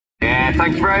Yeah,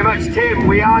 thanks very much, Tim.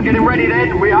 We are getting ready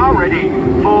then. We are ready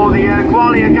for the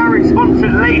Qualia Garage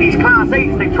sponsored ladies class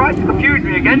 8. They tried to confuse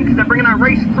me again because they're bringing out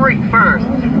race 3 first.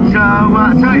 So,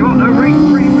 I'll tell you what, though, race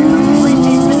 3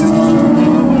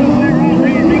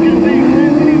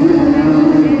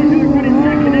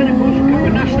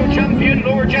 national champion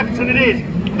Laura Jefferson it is.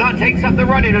 That takes up the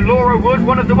running, and Laura was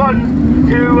one of the ones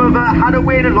to have had a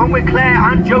win along with Claire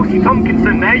and Josie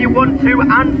Tompkinson. There you 1, 2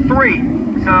 and 3.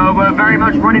 So very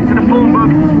much running to the form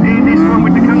book in this one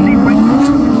with the company.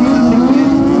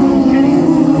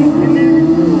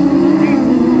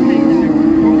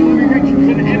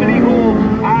 Richardson, Emily Hall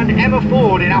and Emma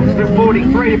Ford in absolute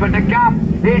 43, but the gap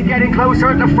is getting closer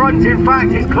at the front. In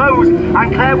fact, it's closed,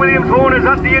 and Claire Williams Horner's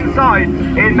up the inside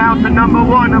in mountain number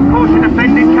 1. Of course, the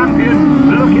defending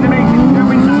champion looking to make it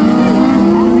through in that.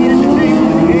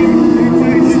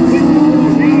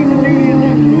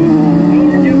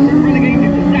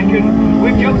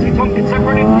 Josie Tompkinson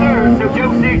running third, so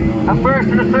Josie a first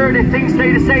and a third if things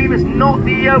stay the same. It's not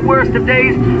the worst of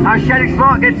days as Shelley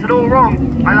Smart gets it all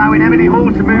wrong, allowing Emily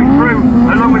Hall to move through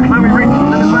along with Chloe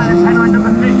Richardson as well as headline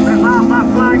number 6 at Loud Black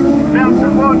Flag.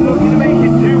 Nelson 1 looking to make it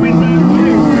 2 in there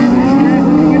 2.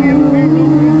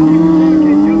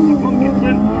 Josie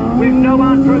Tompkinson with no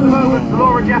answer at the moment to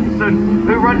Laura Jefferson,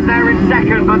 who runs there in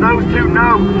second, but those two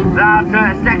know that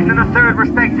second and a third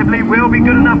respectively will be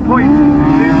good enough points to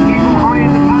keep them high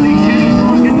in the tally.